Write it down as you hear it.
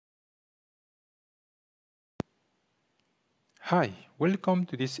Hi, welcome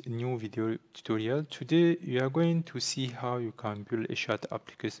to this new video tutorial. Today we are going to see how you can build a chat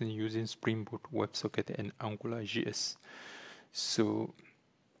application using Spring Boot, WebSocket and AngularJS. So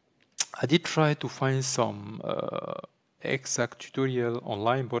I did try to find some exact tutorial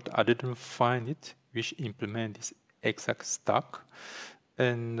online, but I didn't find it which implement this exact stack.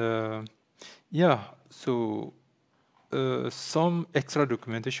 And yeah, so some extra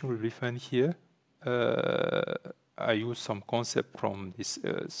documentation will be found here. I use some concept from this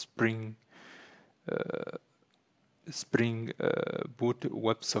Spring Boot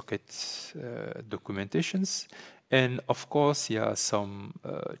WebSockets documentations, and of course, yeah, some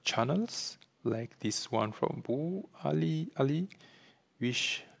channels like this one from Bu Ali,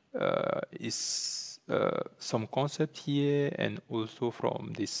 which is some concept here, and also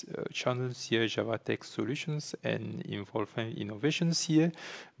from these channels here, Java Tech Solutions and Involvement Innovations here.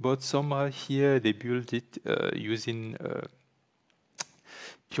 But some are here, they build it using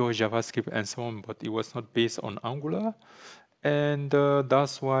pure JavaScript and so on, but it was not based on Angular. And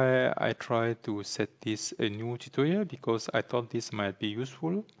that's why I tried to set this a new tutorial, because I thought this might be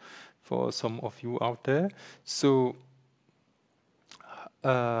useful for some of you out there. So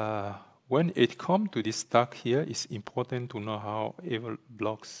when it comes to this stack here, it's important to know how every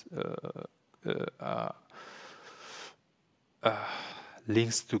blocks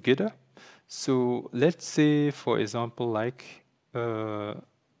links together. So let's say, for example, like to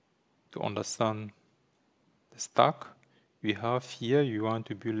understand the stack, we have here, you want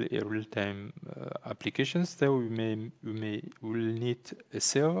to build a real-time applications. There we will need a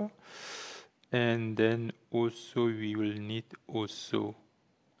server, and then also we will need also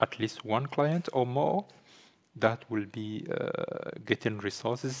at least one client or more that will be getting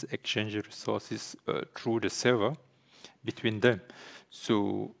resources, exchanging resources through the server between them.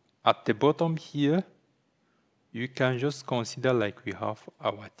 So at the bottom here, you can just consider like we have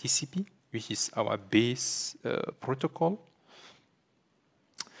our TCP, which is our base protocol.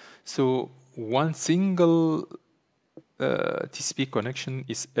 So one single TCP connection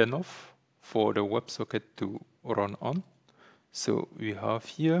is enough for the WebSocket to run on. So we have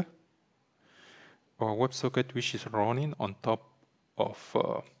here our WebSocket, which is running on top of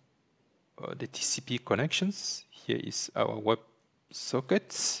the TCP connections. Here is our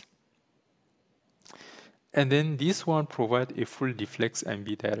WebSockets. And then this one provides a full deflex and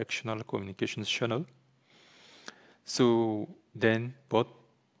bidirectional communications channel. So then both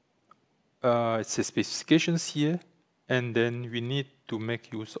it's the specifications here, and then we need to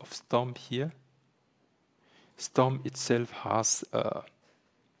make use of STOMP here. STOMP itself has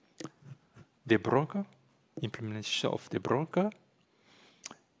the broker, implementation of the broker.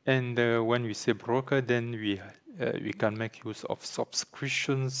 And when we say broker, then we can make use of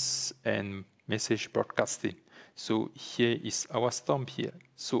subscriptions and message broadcasting. So here is our STOMP here.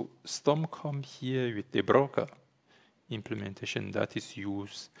 So STOMP comes here with the broker implementation that is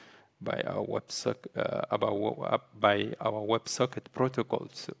used by our WebSocket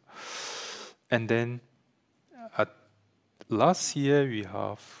protocols. And then at last here we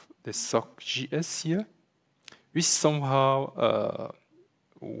have the SockJS here, which somehow a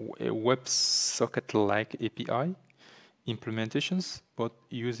WebSocket-like API implementations, but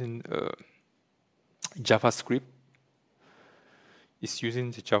using JavaScript. It's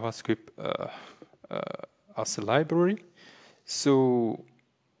using the JavaScript as a library. So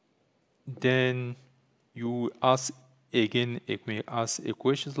then you ask again, it may ask a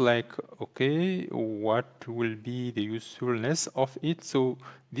question like, okay, what will be the usefulness of it? So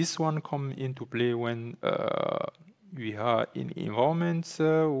this one comes into play when we are in environments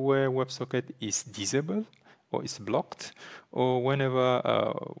where WebSocket is disabled or is blocked, or whenever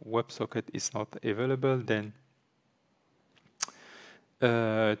WebSocket is not available, then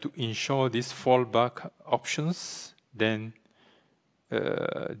to ensure these fallback options, then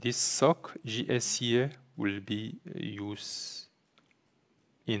this SockJS here will be used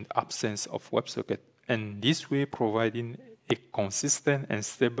in absence of WebSocket, and this way providing a consistent and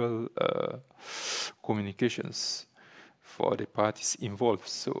stable communications for the parties involved.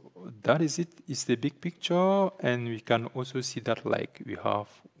 So that is it, is the big picture. And we can also see that like we have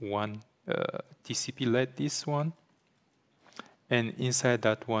one TCP like this one, and inside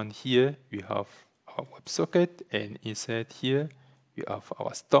that one here we have our WebSocket, and inside here we have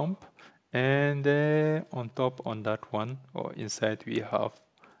our STOMP, and on top on that one or inside we have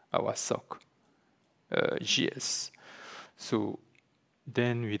our SockJS. So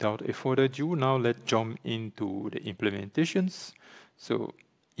then without a further ado, now let's jump into the implementations. So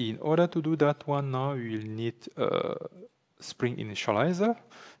in order to do that one, now we will need Spring initializer.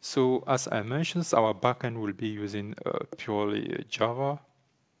 So as I mentioned, our backend will be using purely Java,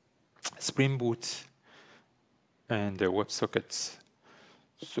 Spring Boot, and WebSockets.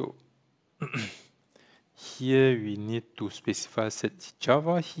 So here we need to specify set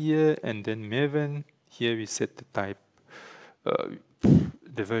Java here, and then Maven. Here we set the type,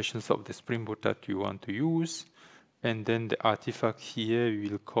 the versions of the Spring Boot that you want to use. And then the artifact here, we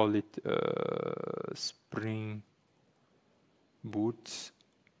will call it Spring Boot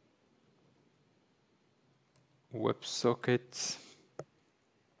WebSocket,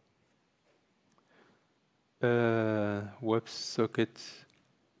 WebSocket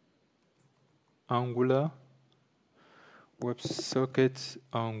Angular, WebSocket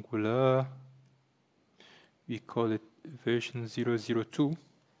Angular, we call it version 002.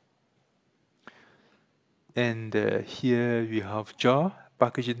 And here we have jar,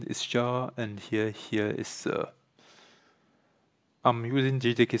 packaging is jar, and here is, I'm using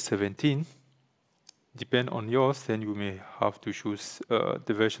JDK 17. Depend on yours, then you may have to choose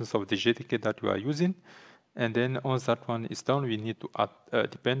the versions of the JDK that you are using. And then once that one is done, we need to add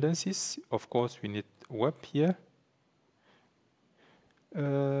dependencies. Of course, we need web here.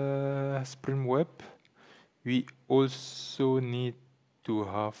 Spring Web. We also need to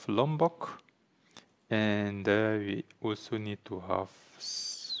have Lombok. And we also need to have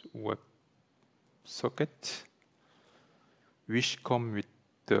WebSocket, which come with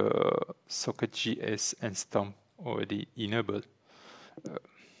the SockJS and STOMP already enabled.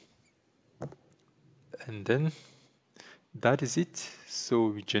 And then that is it. So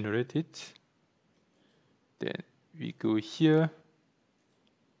we generate it. Then we go here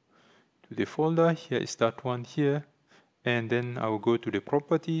to the folder. Here is that one here. And then I will go to the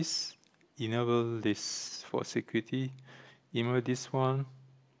properties. Enable this for security, enable this one.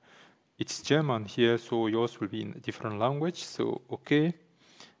 It's German here, so yours will be in a different language, so okay.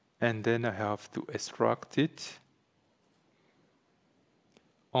 And then I have to extract it.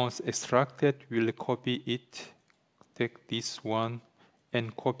 Once extracted, we'll copy it, take this one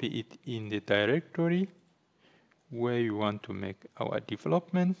and copy it in the directory where we want to make our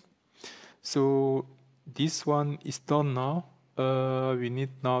development. So this one is done now. We need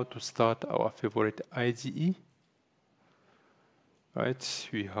now to start our favorite IDE. Right,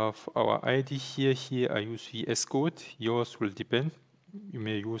 we have our IDE here. Here I use VS Code. Yours will depend. You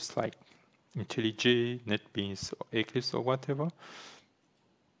may use like IntelliJ, NetBeans, or Eclipse, or whatever.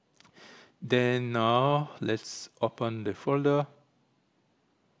 Then now let's open the folder.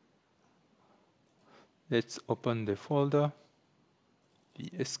 Let's open the folder.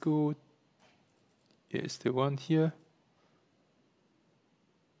 VS Code. Here's the one here.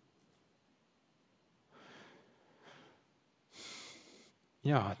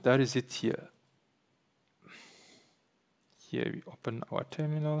 Yeah, that is it here. Here we open our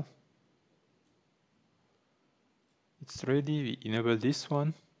terminal. It's ready. We enable this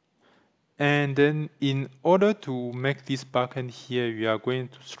one. And then in order to make this backend here, we are going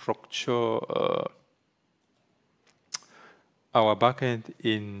to structure our backend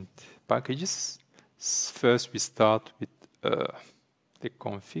in packages. First, we start with the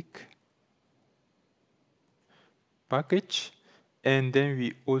config package. And then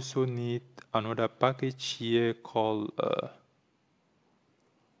we also need another package here called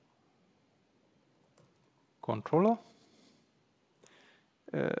controller.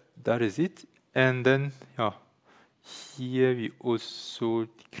 That is it. And then here we also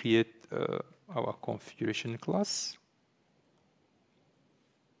create our configuration class.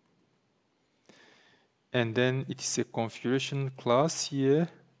 And then it is a configuration class here.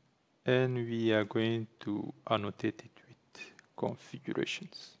 And we are going to annotate it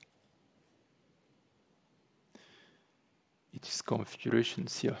configurations. It is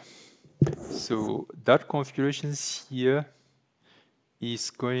configurations here. So that configurations here is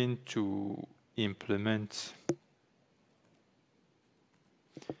going to implement.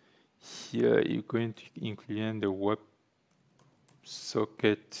 Here you're going to include the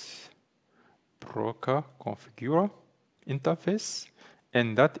WebSocket broker configurer interface,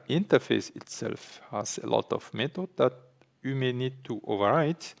 and that interface itself has a lot of methods that you may need to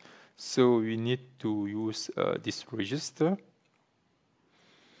override. So we need to use this register.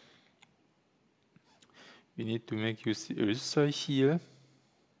 We need to make use of the register here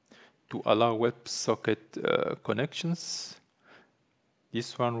to allow WebSocket connections.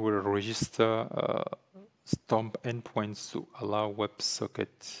 This one will register STOMP endpoints to allow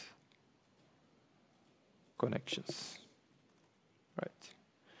WebSocket connections. Right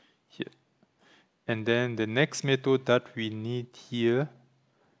here. And then the next method that we need here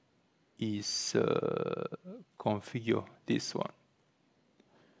is configure this one,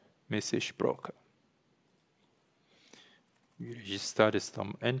 message broker. We register the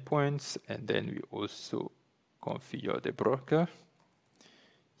STOMP endpoints, and then we also configure the broker.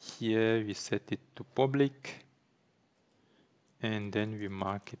 Here we set it to public, and then we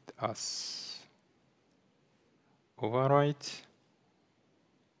mark it as override.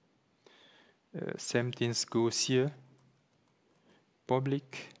 Same things goes here,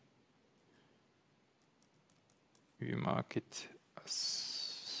 public. We mark it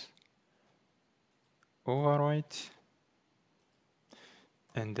as override.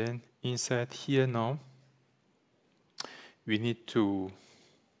 And then inside here now, we need to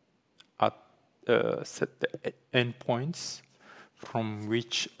add, set the endpoints from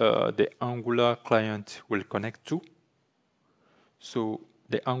which the Angular client will connect to. So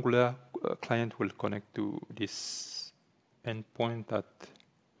the Angular client will connect to this endpoint that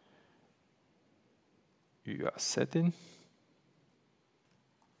you are setting,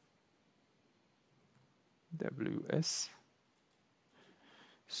 WS.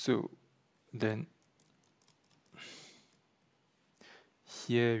 So then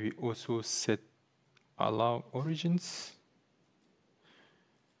here we also set allow origins.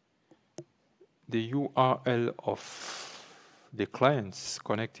 The URL of the clients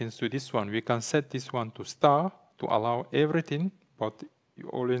connecting to this one, we can set this one to star to allow everything, but you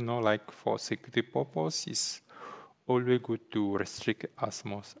always know, like for security purpose, it's always good to restrict as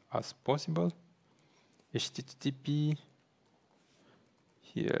much as possible. HTTP,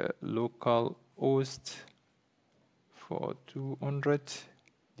 here local host for 200.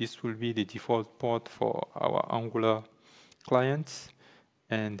 This will be the default port for our Angular clients,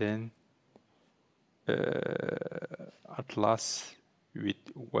 and then Atlas with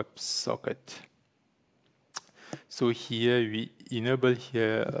WebSocket. So here we enable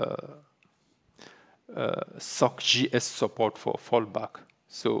here SockJS support for fallback.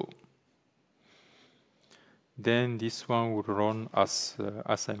 So then this one would run as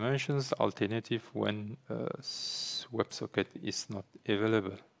I mentioned, alternative when WebSocket is not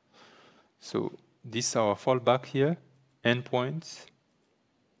available. So this is our fallback here, endpoints,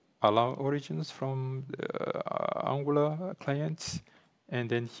 allow origins from Angular clients, and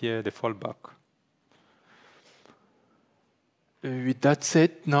then here the fallback. With that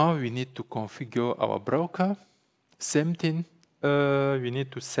said, now we need to configure our broker. Same thing, we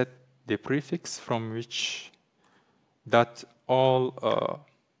need to set the prefix from which that all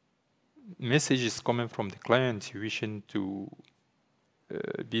messages coming from the client wishing to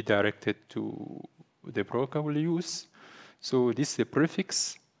be directed to the broker will use. So this is a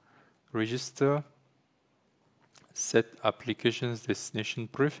prefix, register, set applications destination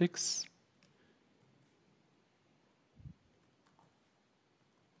prefix.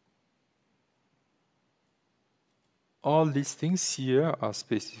 All these things here are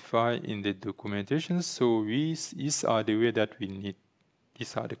specified in the documentation. So these are the way that we need.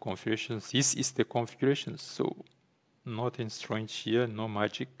 These are the configurations. This is the configuration. So nothing strange here, no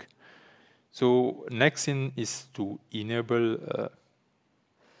magic. So next thing is to enable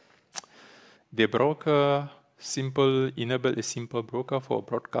the broker, enable a simple broker for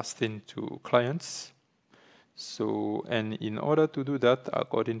broadcasting to clients. So, and in order to do that,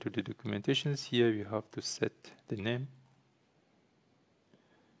 according to the documentations here, we have to set the name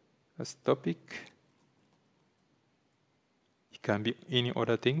as topic. It can be any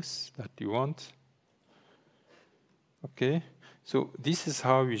other things that you want. Okay, so this is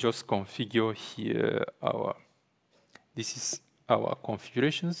how we just configure here this is our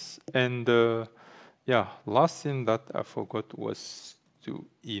configurations. And yeah, last thing that I forgot was to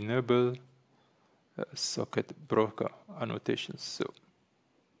enable socket broker annotations. So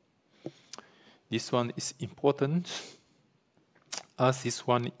this one is important, as this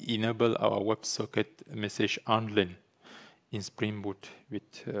one enable our WebSocket message handling in Spring Boot with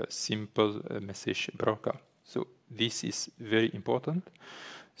simple message broker. So this is very important.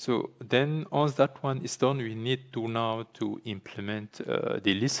 So then once that one is done, we need to now to implement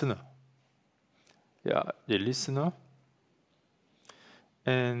the listener. Yeah, the listener.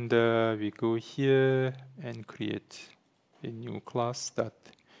 And we go here and create a new class that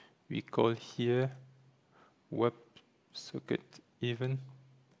we call here WebSocket even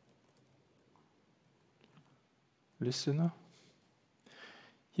listener.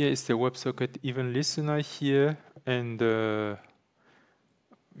 Here is the WebSocket even listener here, and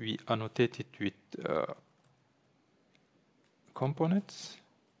we annotate it with components.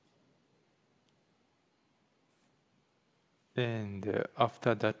 And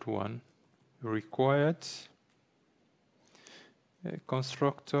after that one, required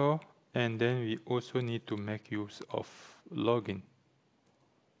constructor And then we also need to make use of login.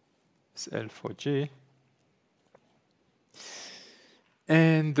 It's L4J.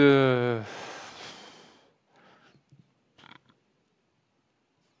 And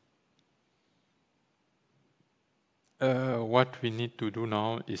what we need to do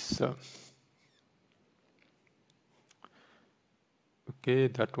now is okay,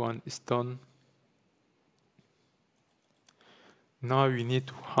 that one is done. Now we need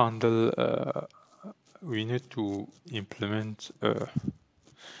to handle, we need to implement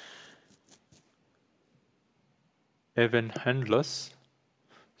event handlers.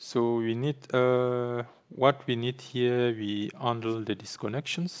 So we need, what we need here, we handle the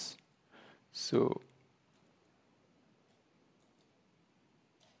disconnections. So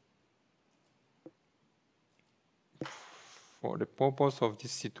for the purpose of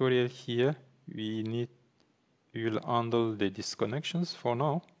this tutorial here, we will handle the disconnections for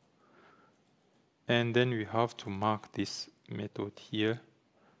now. And then we have to mark this method here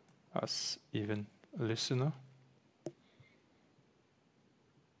as event listener.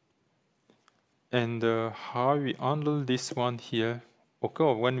 And how we handle this one here.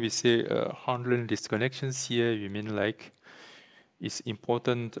 Okay, when we say handling disconnections here, we mean like it's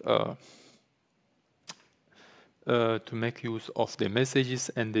important to make use of the messages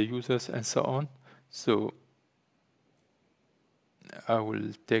and the users and so on. So I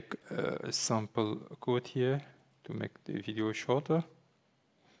will take a sample code here to make the video shorter.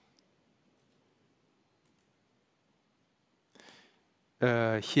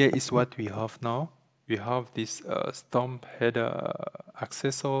 Here is what we have now. We have this STOMP header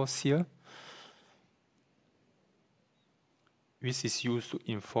accessors here. This is used to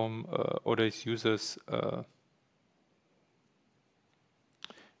inform other users.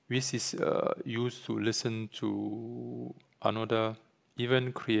 This is used to listen to another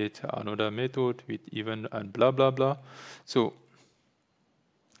event, create another method with event and blah, blah, blah. So,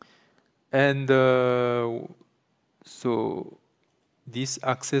 and so these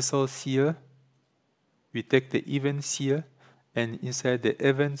accessors here, we take the events here, and inside the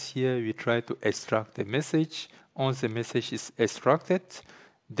events here, we try to extract the message. Once the message is extracted,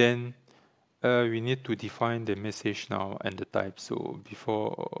 then we need to define the message now and the type. So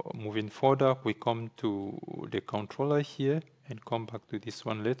before moving further, we come to the controller here and come back to this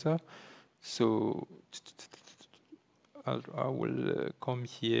one later. So I will come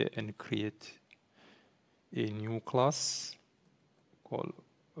here and create a new class called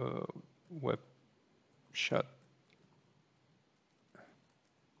WebChat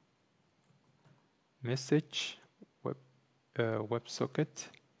message, WebSocket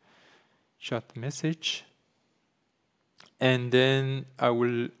chat message, and then I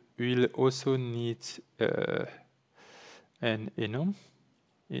will also need an enum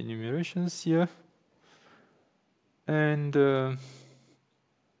enumerations here, and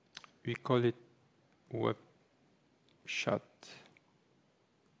we call it web chat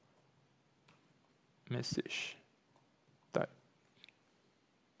message type.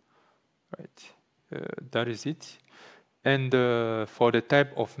 Right, that is it. And for the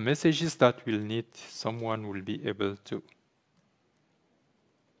type of messages that we'll need, someone will be able to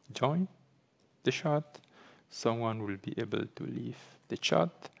join the chat, someone will be able to leave the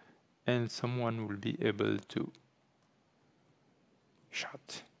chat, and someone will be able to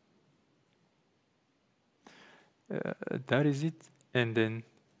chat. That is it. And then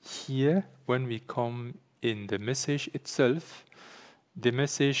here, when we come in the message itself, the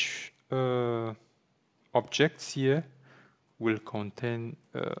message objects here will contain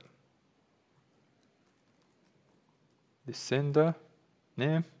the sender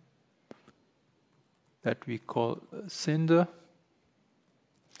name that we call sender.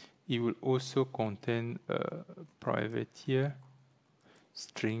 It will also contain private here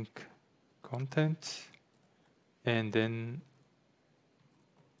string content, and then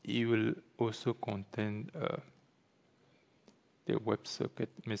it will also contain the WebSocket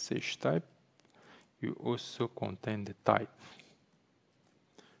message type. You also contain the type.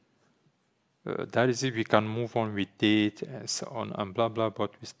 That is it. We can move on with date and so on and blah blah, but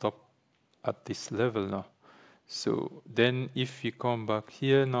we stop at this level now. So then if we come back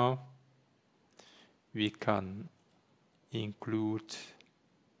here now, we can include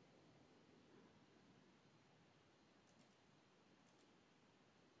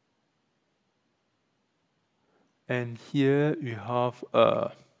and here you have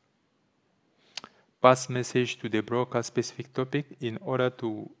a pass message to the broker specific topic. In order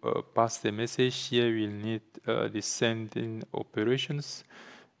to pass the message here, we'll need the sending operations,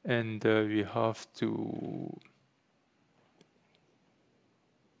 and we have to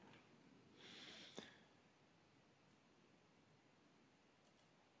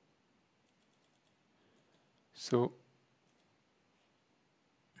So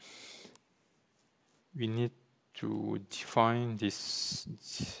we need to define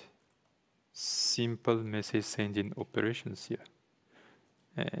this simple message sending operations here.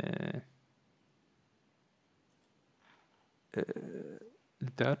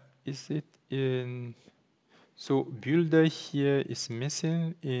 That is it. So builder here is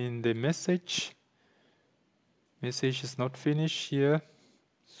missing in the message. Message is not finished here.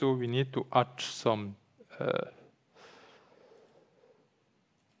 So we need to add some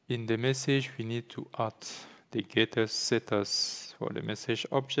in the message. We need to add the getters, setters for the message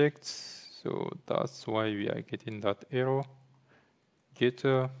objects. So that's why we are getting that error.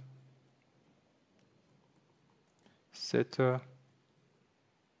 Getter, setter,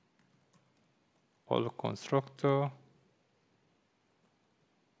 all constructor,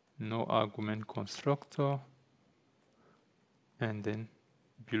 no argument constructor, and then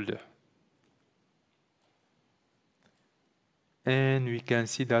builder. And we can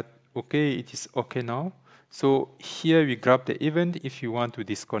see that, okay, it is okay now. So here we grab the event if you want to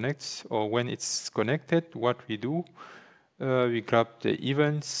disconnect, or when it's connected, what we do, we grab the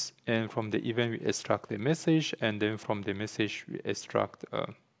events, and from the event we extract the message, and then from the message we extract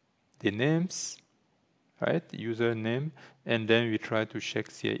the names, right, username, and then we try to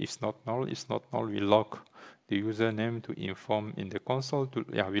check here if it's not null. If it's not null, we log the username to inform in the console.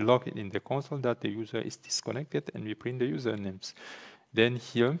 We log it in the console that the user is disconnected, and we print the usernames. Then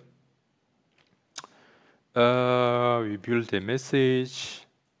here we build a message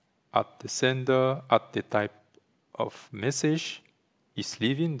at the sender, at the type of message is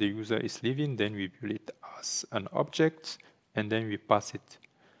leaving, the user is leaving. Then we build it as an object, and then we pass it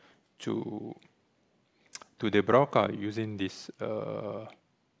to the broker using this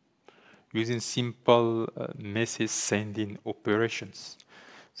using simple message sending operations.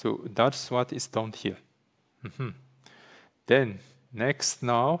 So that's what is done here. Then next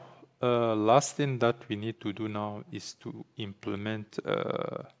now, last thing that we need to do now is to implement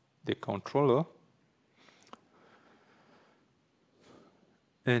the controller.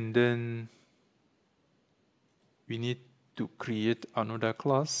 And then we need to create another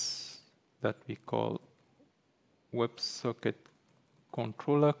class that we call WebSocket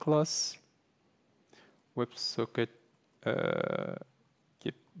controller class. WebSocket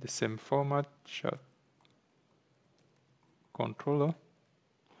keep the same format, chat controller.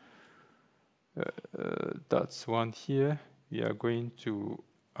 That's one here. We are going to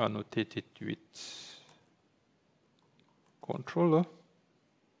annotate it with controller.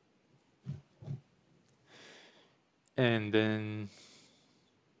 And then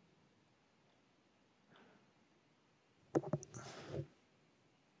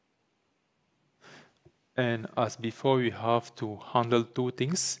as before, we have to handle two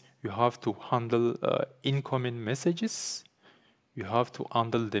things. We have to handle incoming messages. We have to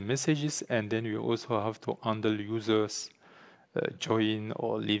handle the messages, and then we also have to handle users join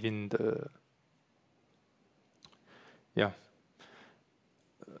or leaving the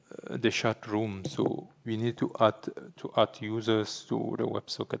chat room. So we need to add users to the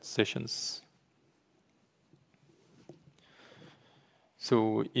WebSocket sessions.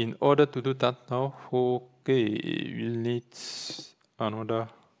 So in order to do that now, okay, we'll need another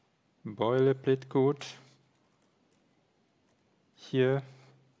boilerplate code here.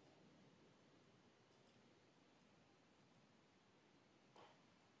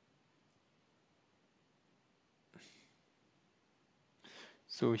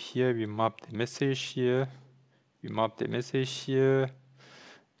 So here we map the message here. We map the message here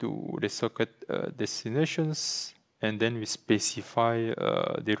to the socket destinations, and then we specify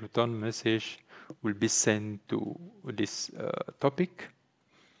the return message will be sent to this topic.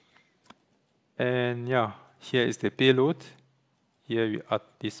 And yeah, here is the payload. Here we add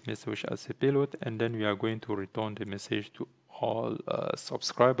this message as a payload, and then we are going to return the message to all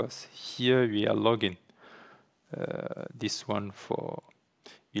subscribers. Here we are logging this one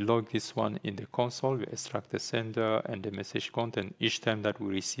we log this one in the console. We extract the sender and the message content. Each time that we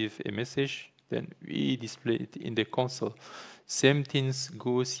receive a message, then we display it in the console. Same things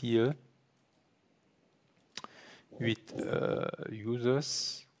goes here with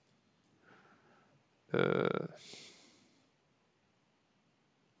users.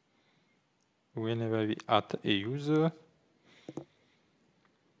 Whenever we add a user,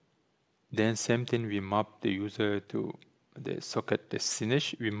 then same thing, we map the user to the socket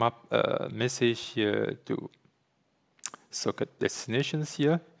destination. We map a message here to socket destinations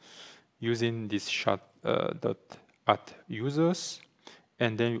here using this chat dot add users,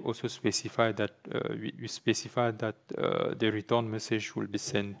 and then we also specify that we specify that the return message will be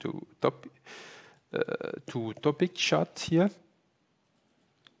sent to to topic chat here.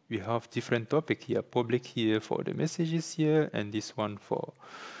 We have different topic here, public here for the messages here, and this one for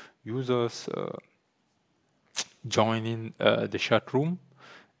users joining the chat room.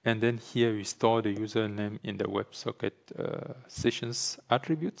 And then here we store the username in the WebSocket sessions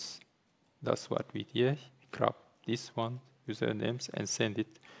attributes. That's what we do here. Grab this one, usernames, and send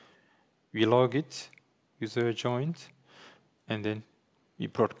it. We log it, user joined, and then we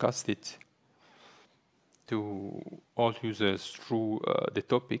broadcast it to all users through the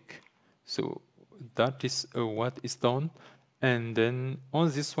topic. So that is what is done. And then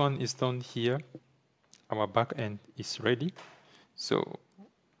once this one is done here, our backend is ready. So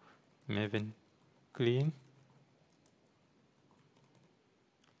Maven clean,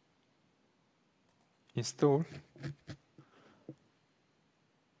 install.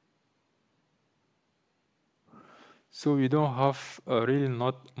 So we don't have really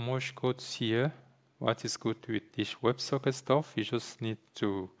not much codes here. What is good with this WebSocket stuff, we just need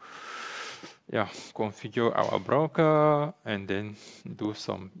to configure our broker and then do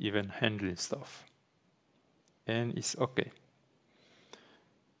some event handling stuff. And it's okay.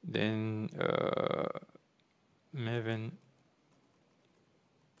 Then Maven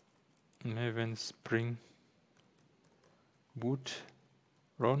Spring Boot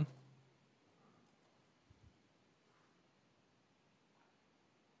run.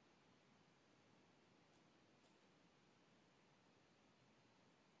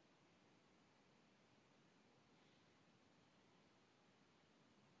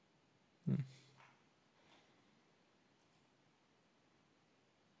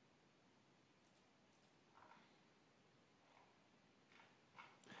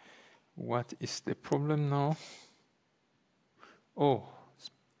 What is the problem now? Oh,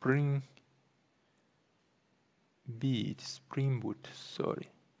 Spring Boot, sorry.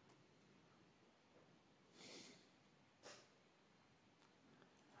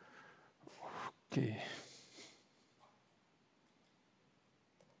 Okay.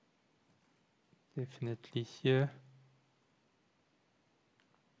 Definitely here.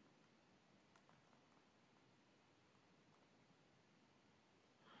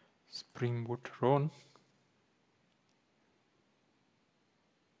 Spring Boot run.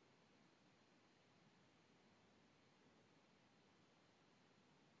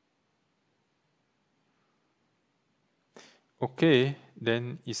 Okay,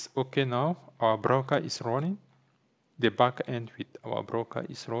 then it's okay now. Our broker is running. The back end with our broker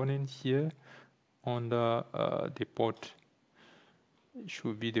is running here on the port. It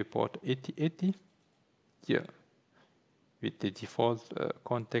should be the port 8080 here with the default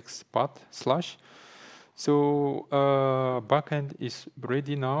context path /. So backend is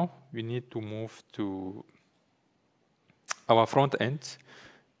ready now. We need to move to our front end.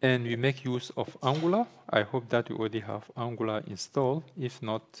 And we make use of Angular. I hope that you already have Angular installed. If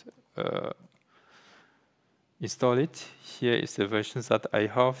not, install it. Here is the versions that I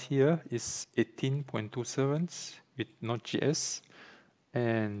have here is 18.27 with Node.js.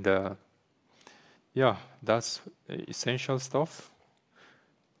 And yeah, that's essential stuff.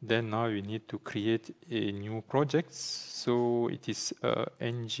 Then now we need to create a new project. So it is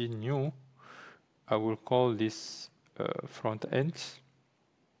ng new. I will call this front end.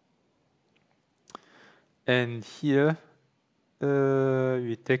 And here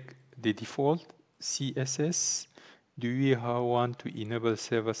we take the default CSS. Do we want to enable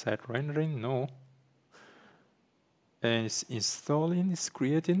server-side rendering? No. And it's installing, it's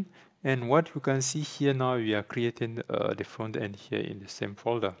creating. And what you can see here now, we are creating the front end here in the same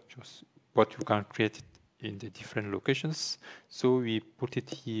folder. But you can create it in the different locations. So we put it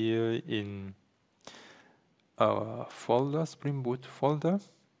here in our folder, Spring Boot folder.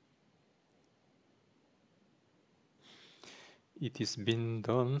 It is been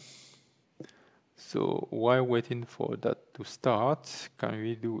done. So while waiting for that to start, can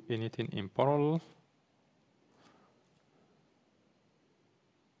we do anything in parallel?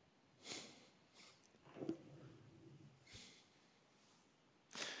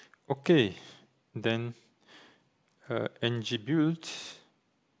 Okay, then ng build.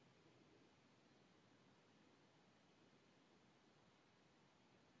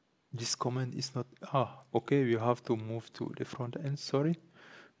 This command is not, okay, we have to move to the front end, sorry.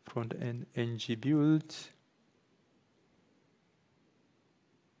 Front end ng build.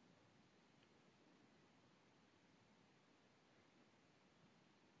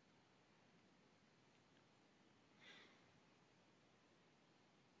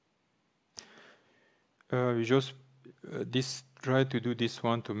 We just try to do this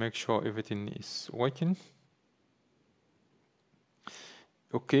one to make sure everything is working.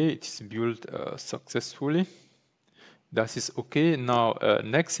 Okay, it is built successfully. That is okay. Now,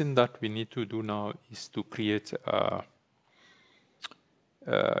 next thing that we need to do now is to create our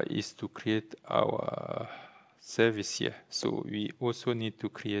service here. So we also need to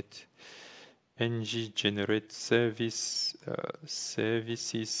create ng generate service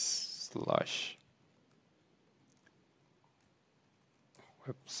services /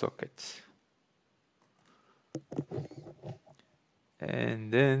 WebSocket,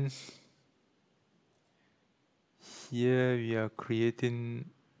 and then here we are creating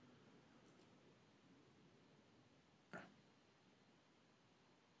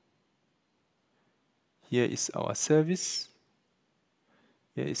here is our service.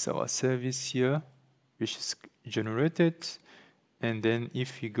 Here is our service here, which is generated. And then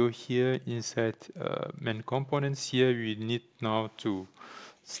if we go here inside main components here, we need now to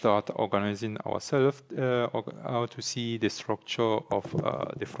start organizing ourselves, how to see the structure of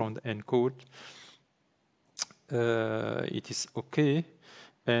the front end code. It is okay.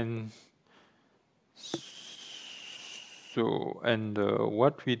 And so, and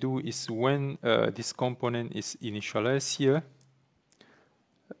what we do is when this component is initialized here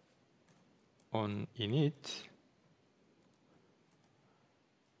on init,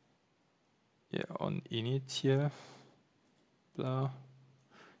 on init here, blah.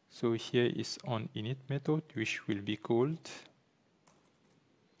 So here is on init method, which will be called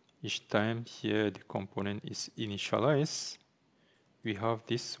each time here the component is initialized. We have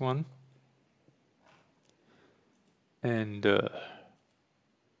this one, and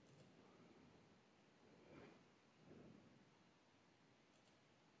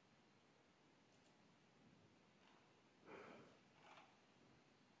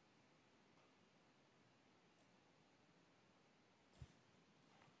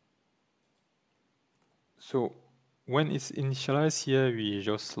so when it's initialized here, we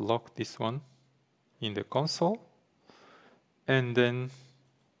just lock this one in the console. And then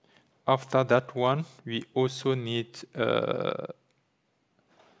after that one, we also need a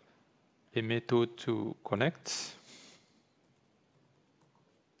method to connect.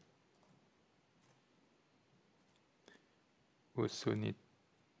 Also need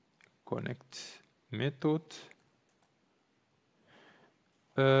connect method.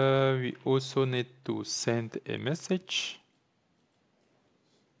 We also need to send a message.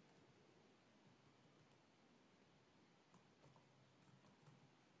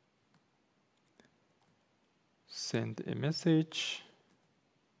 Send a message.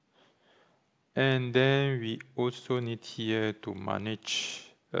 And then we also need here to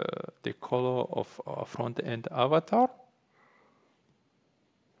manage the color of our front-end avatar.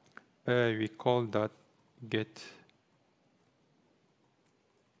 We call that get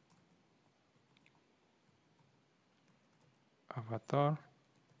avatar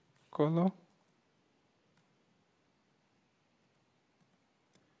color.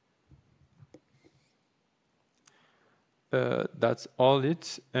 That's all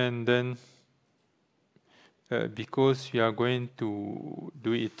it. And then because we are going to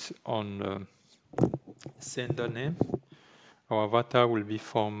do it on sender name, our avatar will be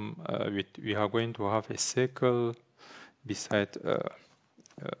from we are going to have a circle beside the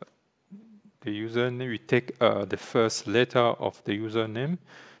username. We take the first letter of the username,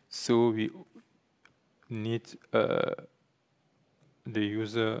 so we need the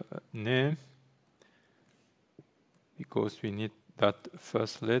username because we need that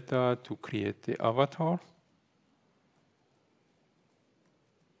first letter to create the avatar.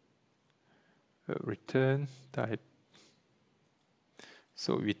 Return type.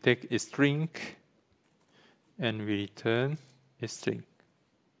 So we take a string and we return a string.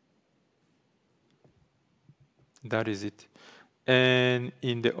 That is it. And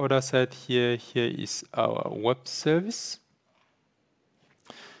in the other side here is our web service.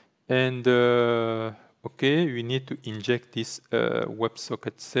 And okay, we need to inject this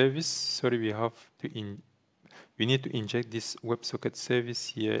WebSocket service. Sorry, we need to inject this WebSocket service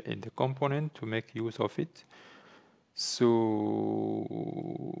here in the component to make use of it. So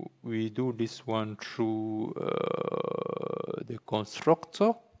we do this one through the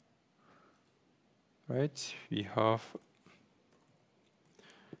constructor, right? We have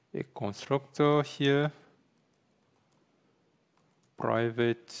a constructor here,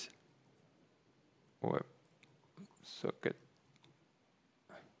 private WebSocket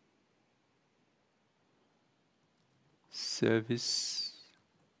service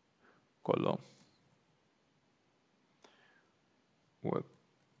column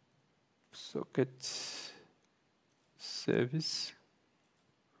WebSocket service.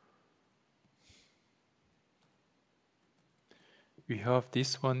 we have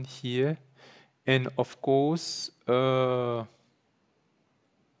this one here, and of course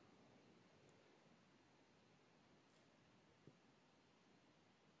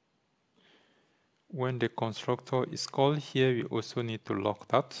when the constructor is called here, we also need to lock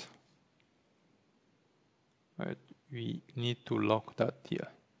that. Right, we need to lock that here.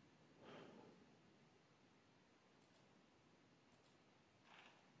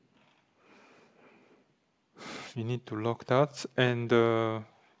 We need to lock that, and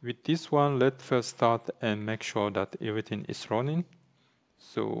with this one, let's first start and make sure that everything is running.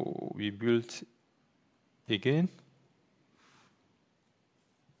 So we build again.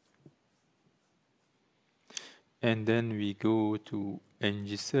 And then we go to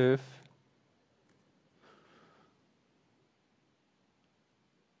ngserve.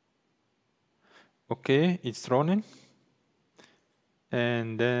 Okay, it's running.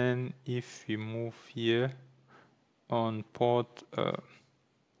 And then if we move here on port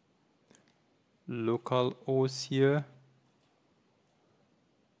local host here,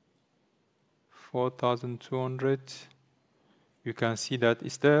 4200, you can see that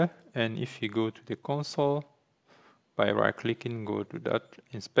it's there. And if you go to the console, by right clicking, go to that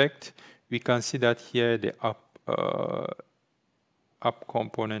inspect, we can see that here the app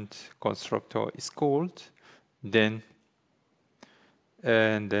component constructor is called.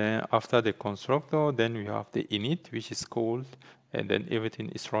 And then after the constructor, then we have the init, which is called, and then everything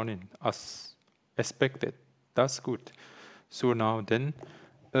is running as expected. That's good. So now then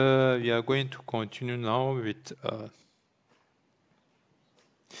we are going to continue now with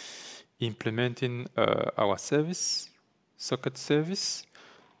implementing our service, socket service.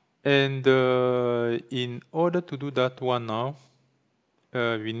 And in order to do that one now,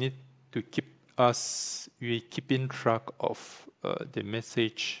 we need to keeping track of the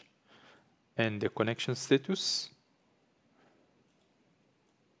message and the connection status.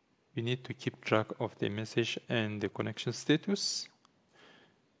 We need to keep track of the message and the connection status.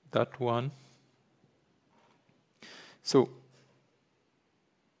 That one. So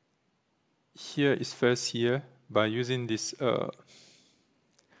here is first here by using this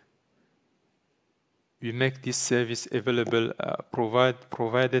we make this service available,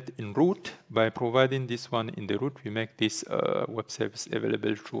 provided in root. By providing this one in the root, we make this web service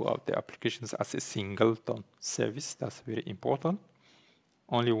available throughout the applications as a singleton service. That's very important.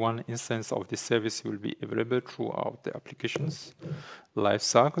 Only one instance of the service will be available throughout the applications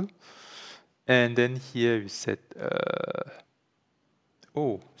lifecycle. And then here we set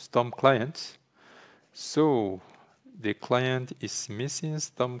STOMP client. So the client is missing,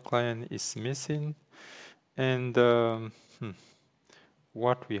 STOMP client is missing. And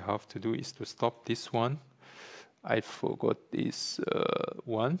what we have to do is to stop this one. I forgot this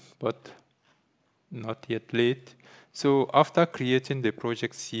one, but not yet late. So after creating the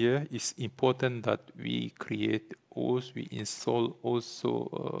projects here, it's important that we install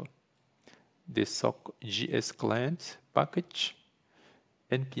also the SockJS client package,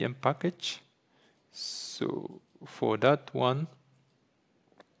 npm package. So for that one,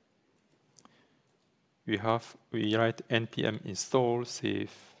 we write npm install,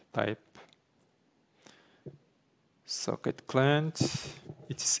 save type socket client.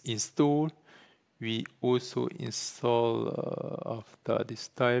 It's installed. We also install after this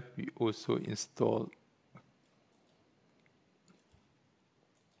type. We also install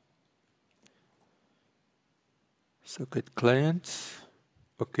socket client.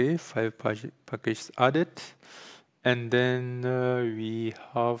 Okay, 5 packages added. And then we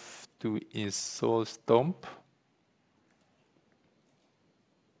have to install STOMP.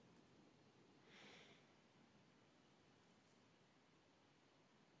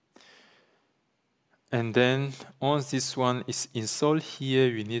 And then once this one is installed here,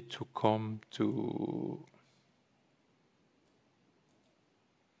 we need to come to,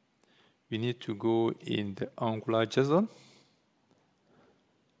 we need to go in the Angular JSON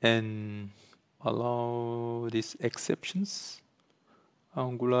and allow these exceptions,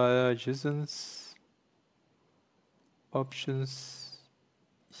 Angular JSONs, options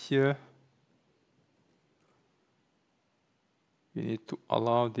here. We need to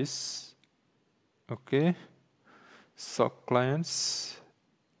allow this. Okay, sock clients,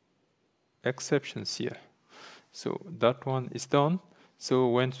 exceptions here. So that one is done. So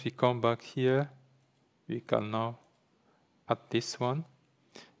once we come back here, we can now add this one.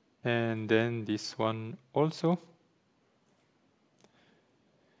 And then this one also.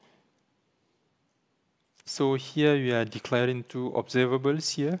 So here we are declaring 2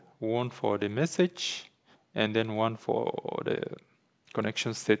 observables here, one for the message and then one for the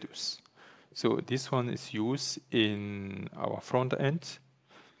connection status. So this one is used in our front end.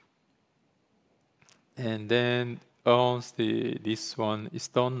 And then once this one is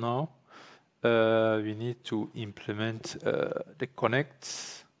done now, we need to implement the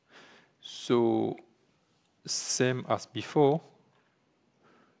connect. So same as before.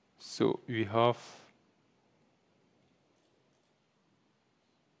 So we have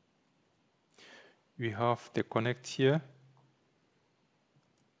the connect here,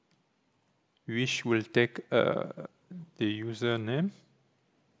 which will take the username.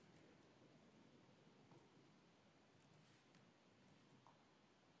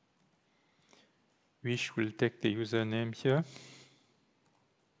 Which will take the username here.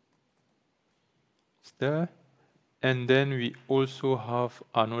 It's there. And then we also have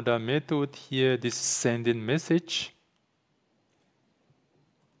another method here, this sending message.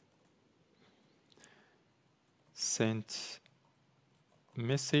 Send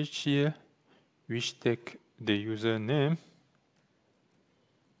message here, which take the username,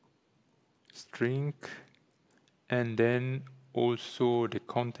 string, and then also the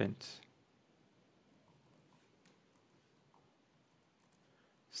content.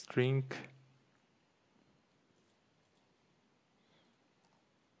 String,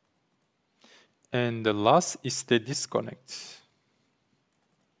 and the last is the disconnect.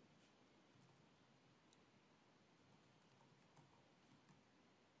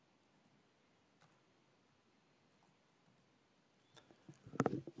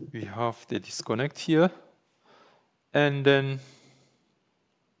 We have the disconnect here, and then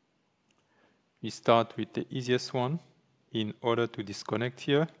we start with the easiest one in order to disconnect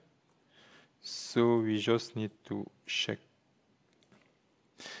here. So we just need to check.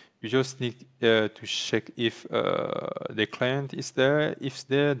 We just need to check if the client is there. If it's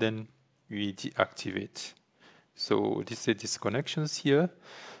there, then we deactivate. So this is the disconnections here.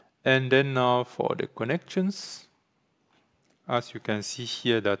 And then now for the connections, as you can see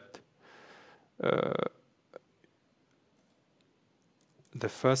here that the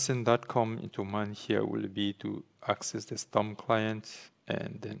first thing that comes into mind here will be to access the STOMP client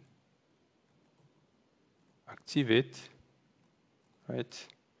and then activate, right?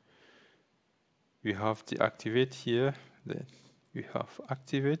 We have the activate here, then we have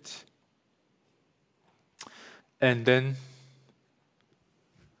activate, and then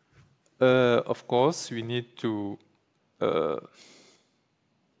of course we need to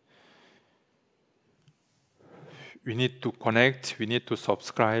connect, we need to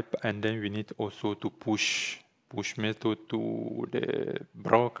subscribe, and then we need also to push method to the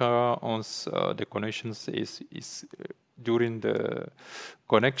broker once the connections is during the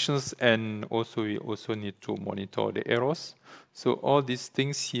connections, and also we also need to monitor the errors. So all these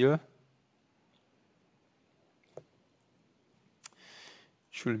things here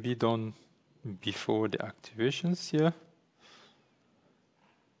should be done before the activations here.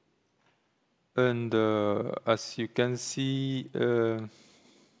 And as you can see,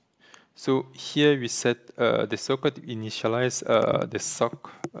 so here we set the socket initialize the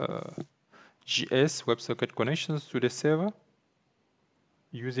SockJS WebSocket connections to the server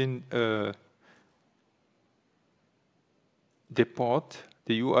using the port,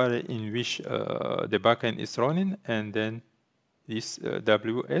 the URL in which the backend is running, and then this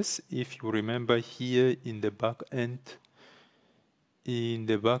WS. If you remember here in the backend,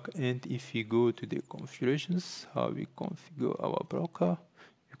 if we go to the configurations, how we configure our broker,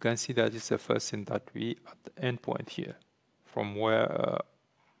 you can see that it's the first thing that we at the endpoint here, from where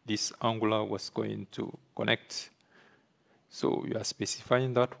this Angular was going to connect. So we are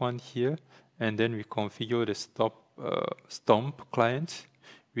specifying that one here, and then we configure the STOMP client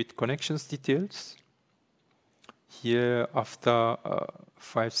with connections details. Here, after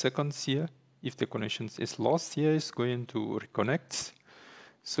 5 seconds here, if the connection is lost here, it's going to reconnect.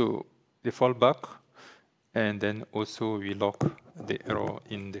 So the fallback, and then also we log the error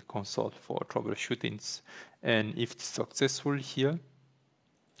in the console for troubleshootings. And if it's successful here,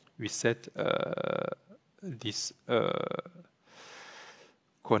 we set this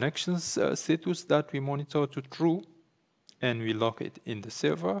connections status that we monitor to true, and we log it in the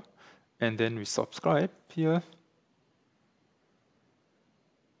server, and then we subscribe here.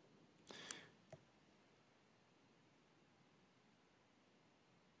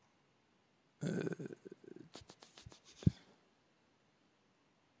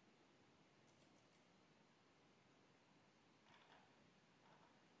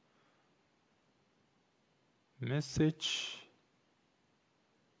 Message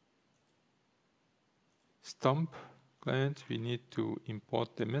STOMP client, we need to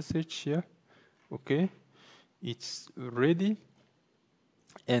import the message here. Okay, it's ready.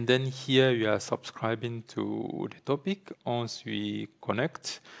 And then here we are subscribing to the topic. Once we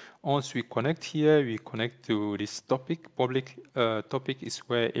connect here, we connect to this topic. Public topic is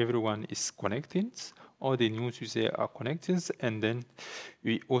where everyone is connecting. All the news users are connecting, and then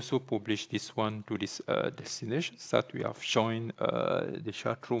we also publish this one to this destination that we have shown the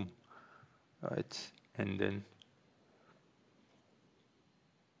chat room, right? And then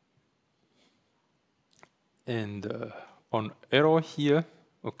on error here,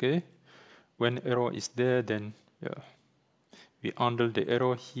 okay, when error is there, then yeah, we handle the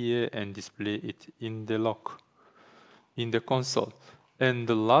error here and display it in the log in the console. And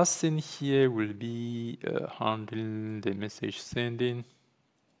the last thing here will be handling the message sending.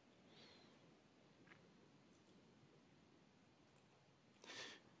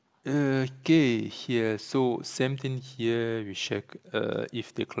 Okay, here, so same thing here, we check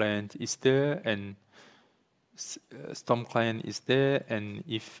if the client is there and STOMP client is there, and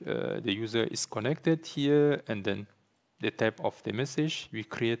if the user is connected here, and then the type of the message, we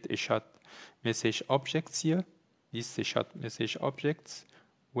create a chat message objects here. This is the chat message objects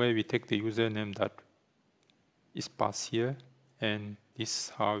where we take the username that is passed here, and this is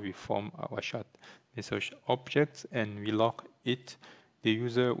how we form our chat message objects, and we log it. The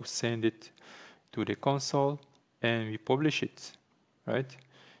user will send it to the console and we publish it, right?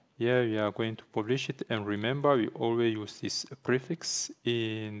 Here we are going to publish it, and remember we always use this prefix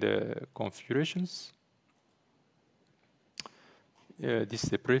in the configurations. This is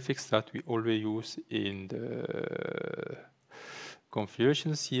the prefix that we always use in the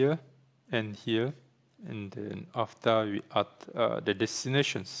configurations here and here, and then after we add the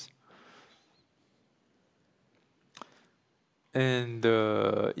destinations. And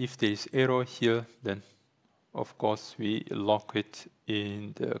if there is error here, then of course we log it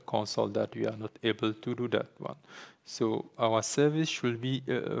in the console that we are not able to do that one. So our service should be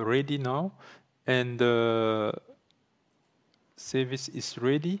ready now, and the service is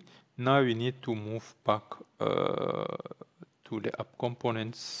ready. Now we need to move back to the app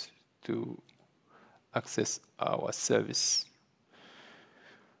components to access our service.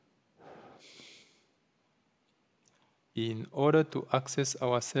 In order to access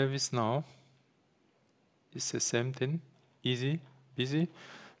our service now, it's the same thing, easy, busy.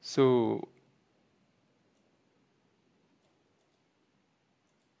 So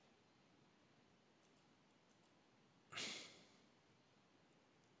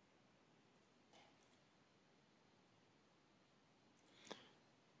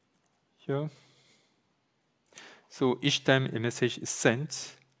here, so each time a message is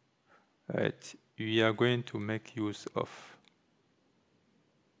sent, right, we are going to make use of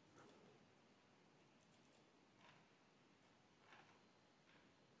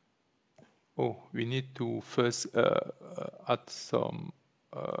we need to first add some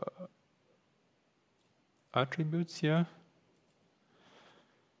attributes here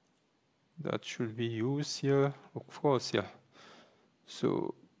that should be used here, of course, yeah.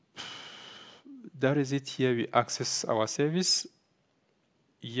 So that is it. Here we access our service.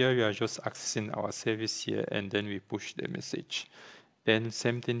 Here we are just accessing our service here, and then we push the message. Then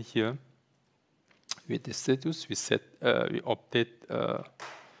same thing here with the status. We set we update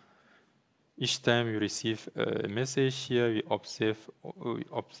each time we receive a message here. We observe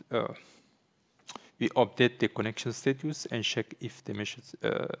we update the connection status and check if the message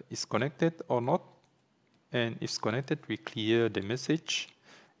is connected or not. And if it's connected, we clear the message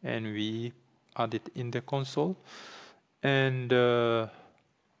and we add it in the console. And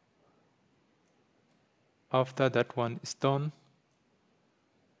after that one is done,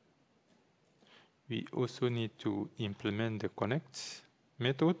 we also need to implement the connect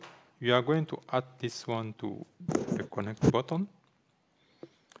method. We are going to add this one to the connect button.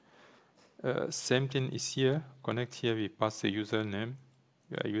 Same thing is here. Connect here, we pass the username.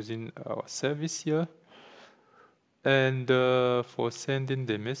 We are using our service here. And for sending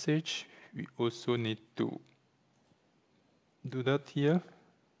the message, we also need to do that here.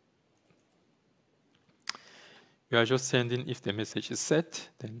 We are just sending if the message is set.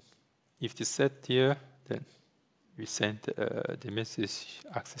 Then if it's set here, then we send the message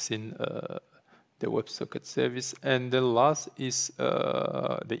accessing the WebSocket service. And the last is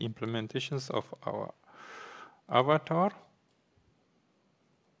the implementations of our avatar.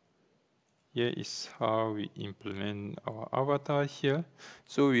 Here is how we implement our avatar here.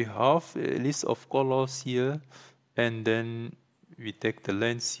 So we have a list of colors here, and then we take the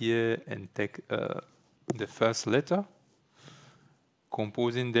lens here and take the first letter,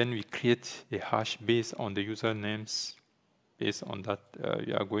 composing, then we create a hash based on the usernames. Based on that,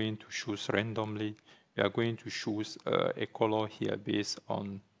 we are going to choose randomly we are going to choose a color here based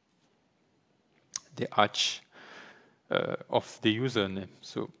on the arch of the username.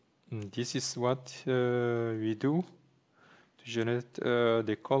 So this is what we do to generate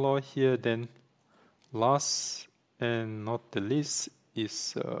the color here. Then last and not the least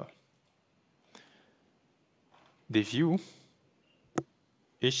is the view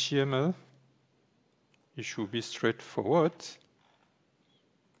HTML. It should be straightforward.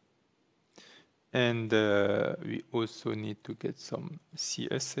 And we also need to get some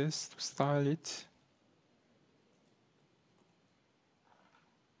CSS to style it.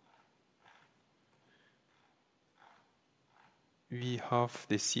 We have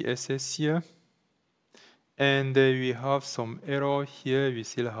the CSS here. And we have some error here. We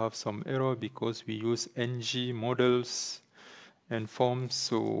still have some error because we use ng models and forms.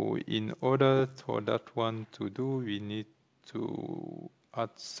 So in order for that one to do, we need to add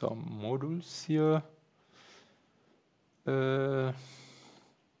some modules here.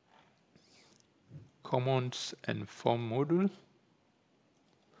 Commands and form module.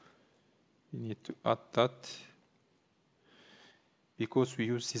 We need to add that because we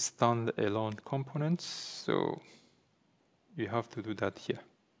use this standalone components. So we have to do that here.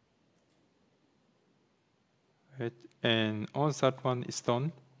 Right. And once that one is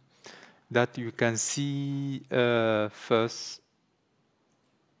done, that you can see first,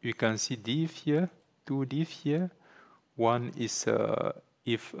 you can see div here, two div here. One is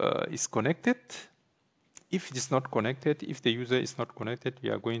if it's connected. If it is not connected, if the user is not connected, we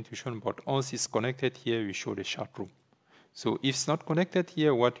are going to show, but once it's connected here, we show the chat room. So if it's not connected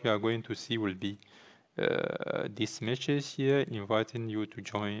here, what you are going to see will be this message here inviting you to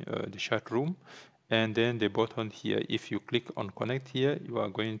join the chat room. And then the button here, if you click on connect here, you are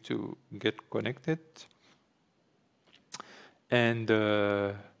going to get connected. And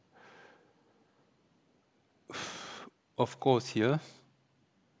of course here,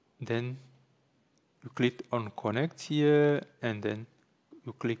 then you click on connect here, and then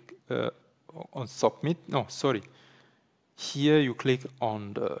you click on submit. No, sorry. Here you click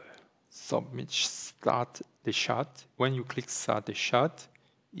on the submit, start the chat. When you click start the chat,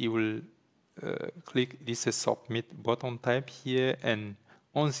 you will click this submit button type here, and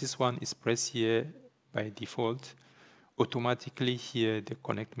once this one is pressed here by default, automatically here the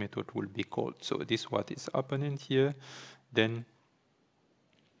connect method will be called. So this is what is happening here. Then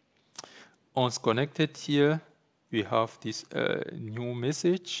once connected here, we have this new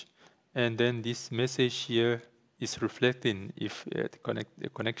message, and then this message here is reflecting if the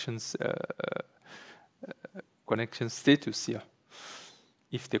connection status here.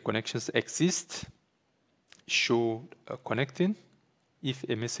 If the connections exist, show connecting. If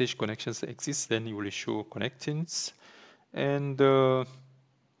a message connections exist, then you will show connectings. And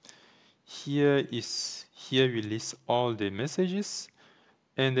here we list all the messages.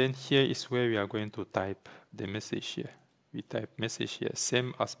 And then here is where we are going to type the message here. We type message here,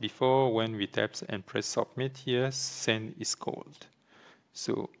 same as before. When we type and press submit here, send is called.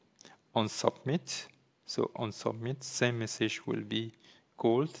 So on submit, same message will be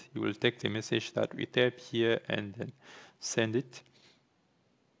called. You will take the message that we type here and then send it.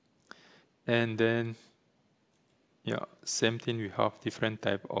 And then, yeah, same thing. We have different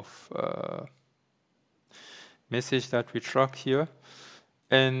type of message that we track here.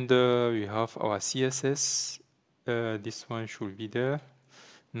 And we have our CSS. This one should be there.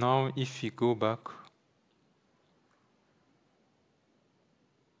 Now, if we go back,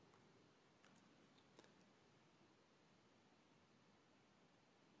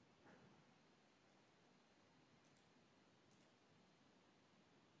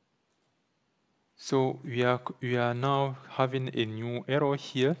 so we are now having a new error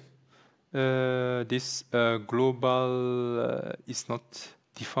here. This global is not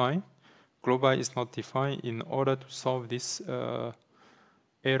defined. Global is not defined. In order to solve this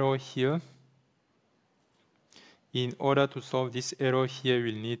error here,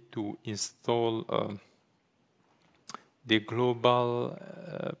 we'll need to install the global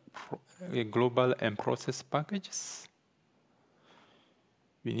and process packages.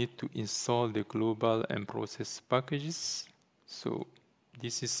 We need to install the global and process packages. So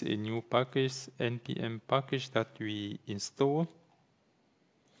this is a new package, npm package that we install.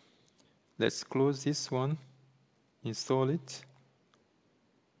 Let's close this one, install it.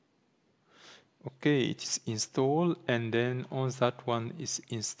 Okay, it is installed, and then once that one is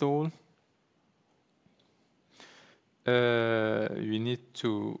installed, we need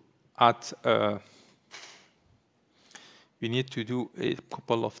to add, we need to do a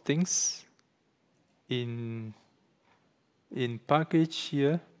couple of things in package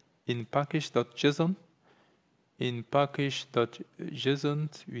here. in package.json, in package.json,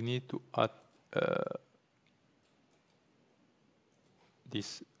 we need to add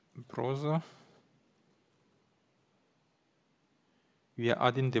this browser. We are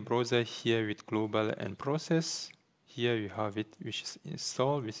adding the browser here with global and process. Here you have it, which is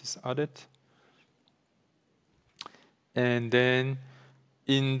installed, which is added. And then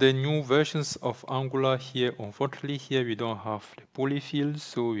in the new versions of Angular here, unfortunately here we don't have the polyfill,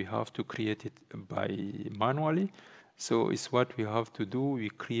 so we have to create it by manually. So it's what we have to do. We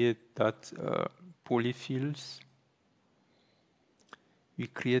create that polyfills. We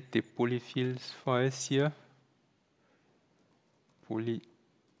create the polyfills files here.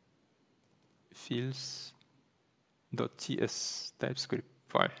 Polyfills.ts TypeScript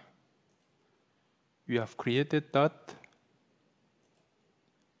file. We have created that.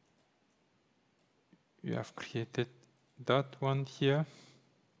 We have created that one here.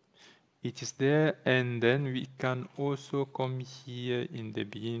 It is there, and then we can also come here in the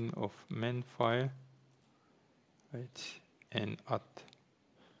beginning of main file, right, and add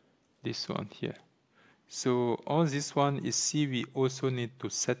this one here. So on this one is see, we also need to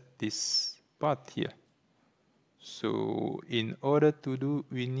set this path here. So in order to do,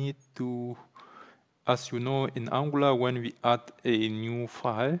 we need to, as you know, in Angular, when we add a new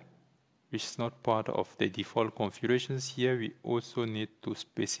file, which is not part of the default configurations here, we also need to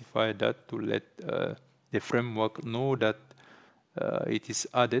specify that to let the framework know that it is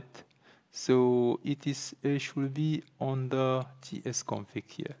added. So it is should be on the GS config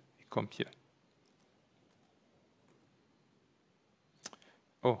here. We come here.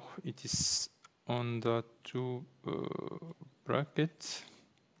 Oh, it is on the two brackets.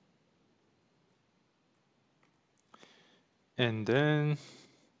 And then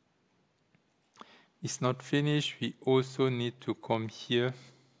it's not finished. We also need to come here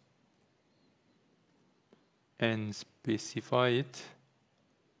and specify it.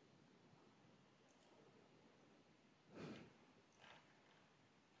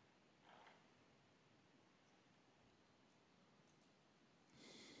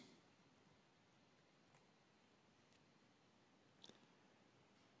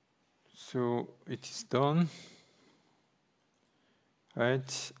 So it is done,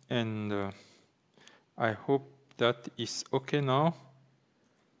 right? And I hope that is okay now.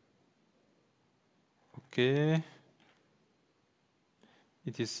 Okay.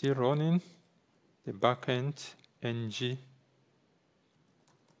 It is still running. The backend ng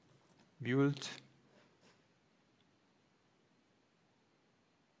build.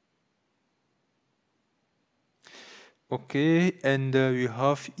 Okay, and we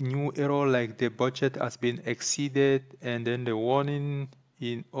have new error like the budget has been exceeded, and then the warning.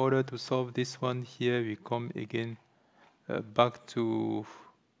 In order to solve this one here, we come again back to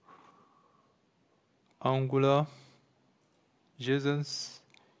Angular JSONs.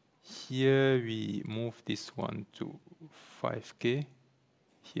 Here we move this one to 5K.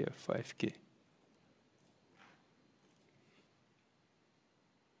 Here 5K.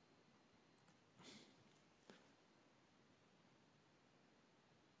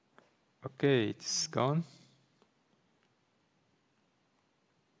 Okay, it's gone.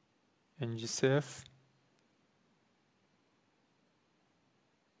 ng-save.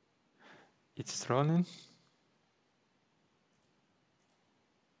 It's running.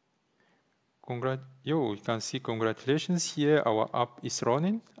 You can see congratulations here, our app is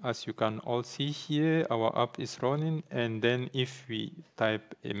running. As you can all see here, our app is running. And then if we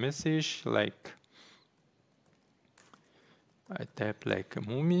type a message like, I type like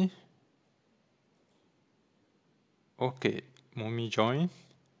Mumi. Okay, Mumi join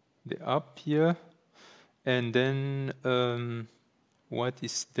the app here. And then what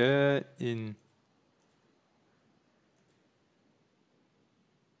is there in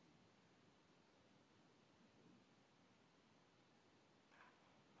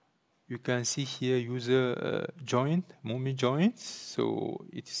you can see here user joined, Mumi joined, so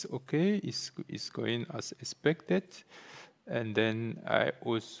it is okay, it's going as expected. And then I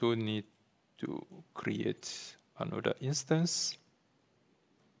also need to create another instance.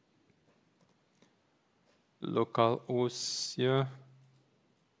 Local host here.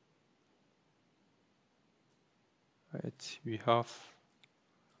 Right, we have,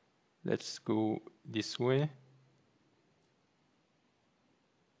 let's go this way.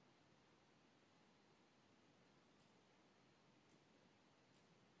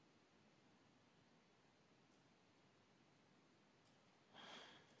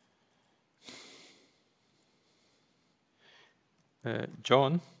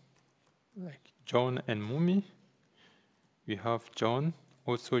 John, like John and Mumi. We have John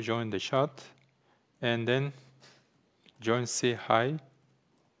also join the chat, and then join say hi,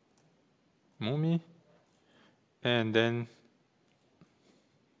 Mumi, and then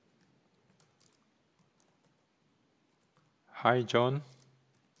hi John,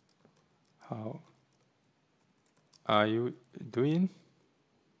 how are you doing?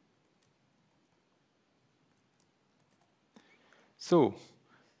 So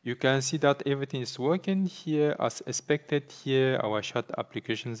you can see that everything is working here as expected. Here our chat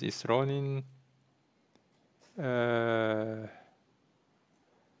applications is running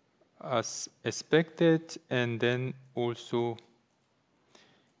as expected, and then also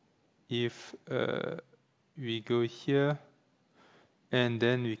if we go here, and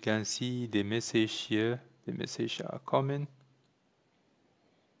then we can see the message here, the message are coming.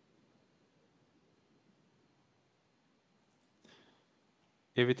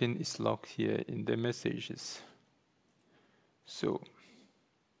 Everything is logged here in the messages. So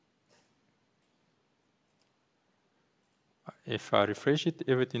if I refresh it,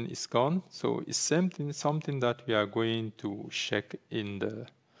 everything is gone. So it's something that we are going to check in the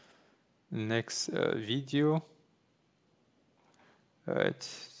next video. Right,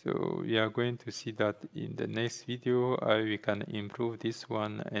 so we are going to see that in the next video we can improve this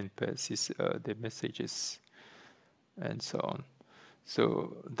one and persist the messages and so on.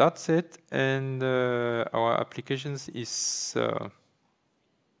 So that's it, and our applications is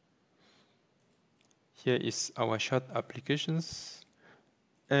here is our chat applications.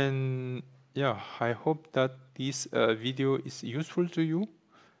 And yeah, I hope that this video is useful to you,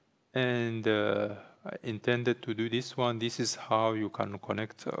 and I intended to do this one. This is how you can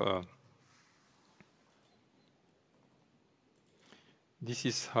connect this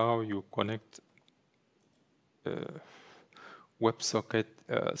is how you connect WebSocket,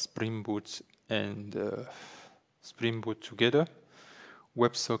 Spring Boot, and Spring Boot together.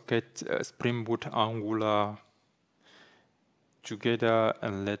 WebSocket, Spring Boot, Angular together,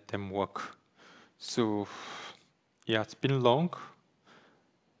 and let them work. So yeah, it's been long,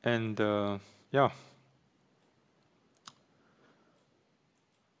 and yeah,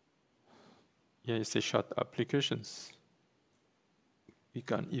 it's a chat applications. We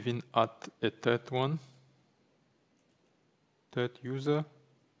can even add a third user.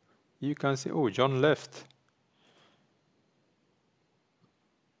 You can say, oh, John left.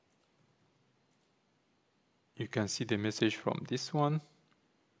 You can see the message from this one.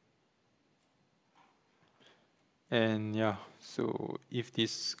 And yeah, so if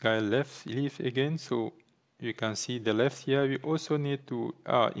this guy leave again, so you can see the left here. We also need to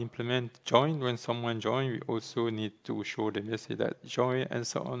implement join. When someone join, we also need to show the message that join and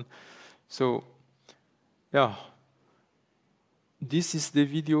so on. So yeah, this is the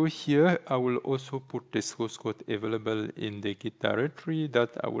video here. I will also put the source code available in the Git directory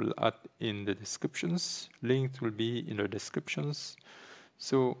that I will add in the descriptions. Links will be in the descriptions.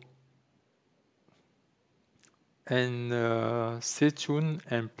 So, and stay tuned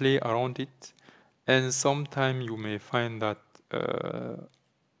and play around it. And sometime you may find that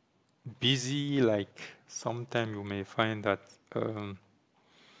busy, like sometime you may find that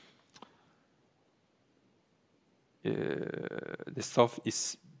the stuff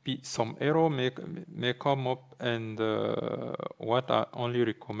is some error may come up, and what I only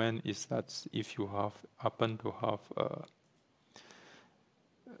recommend is that if you happen to have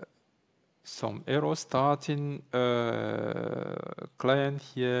some error starting client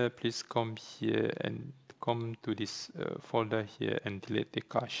here, please come here and come to this folder here and delete the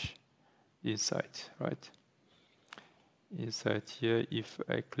cache inside, right? Inside here, if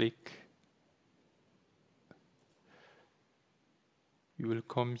I click, you will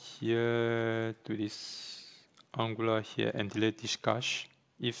come here to this Angular here and delete this cache.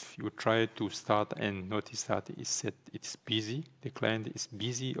 If you try to start and notice that it's busy, the client is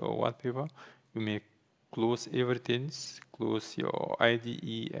busy or whatever, you may close everything, close your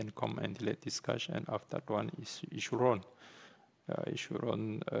IDE and come and delete this cache, and after that one it should run. It should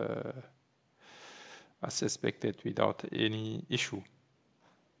run as expected without any issue.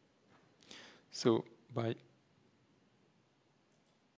 So bye.